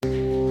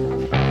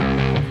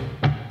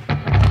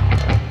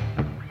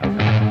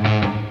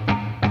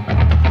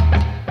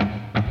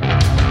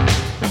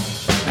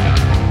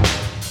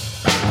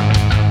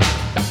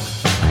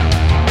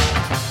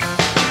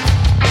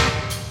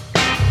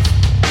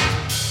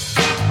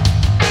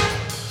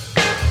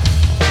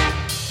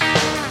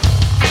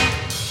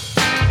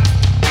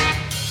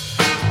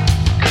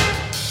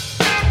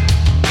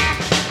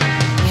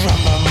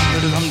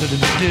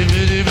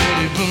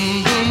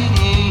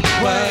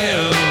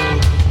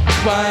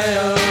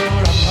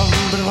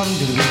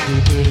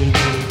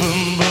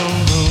boom, boom,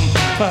 boom.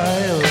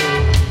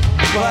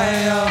 Why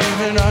have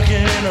been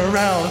knocking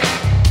around?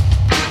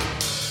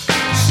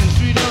 Since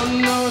we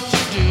don't know what to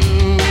do,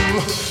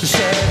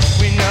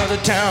 said we know the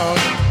town.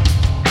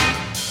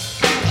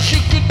 You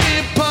could be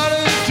a part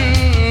of it too.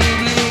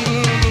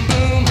 Boom, boom, boom,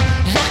 boom.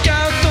 Rock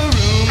out the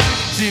room.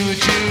 See what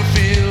you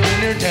feel in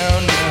your town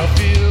now.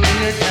 Feel in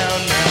your town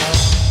now.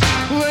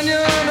 When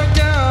you're knocked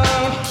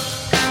down,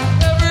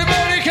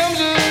 everybody comes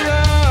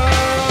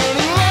around.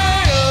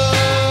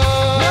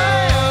 Why-oh,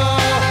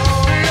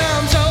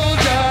 I'm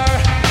soldier.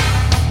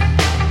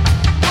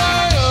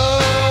 Why-oh,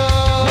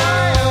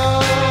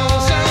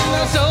 send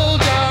the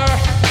soldier.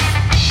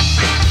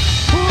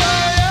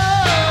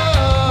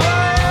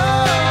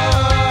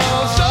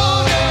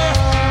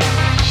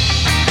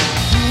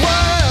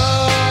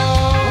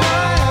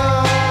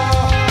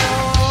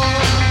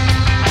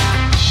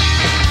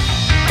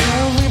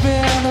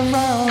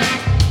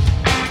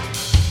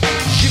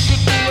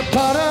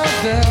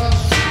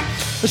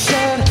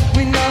 Said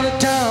we know the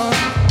town.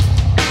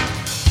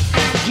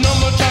 There's no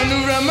more time to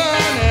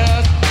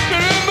reminisce.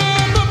 Boom,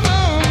 boom, boom,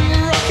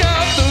 boom. Rock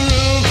out the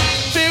room.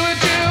 See what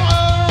you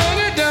are when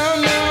you're down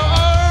now.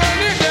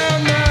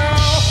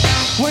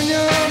 When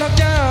you're knocked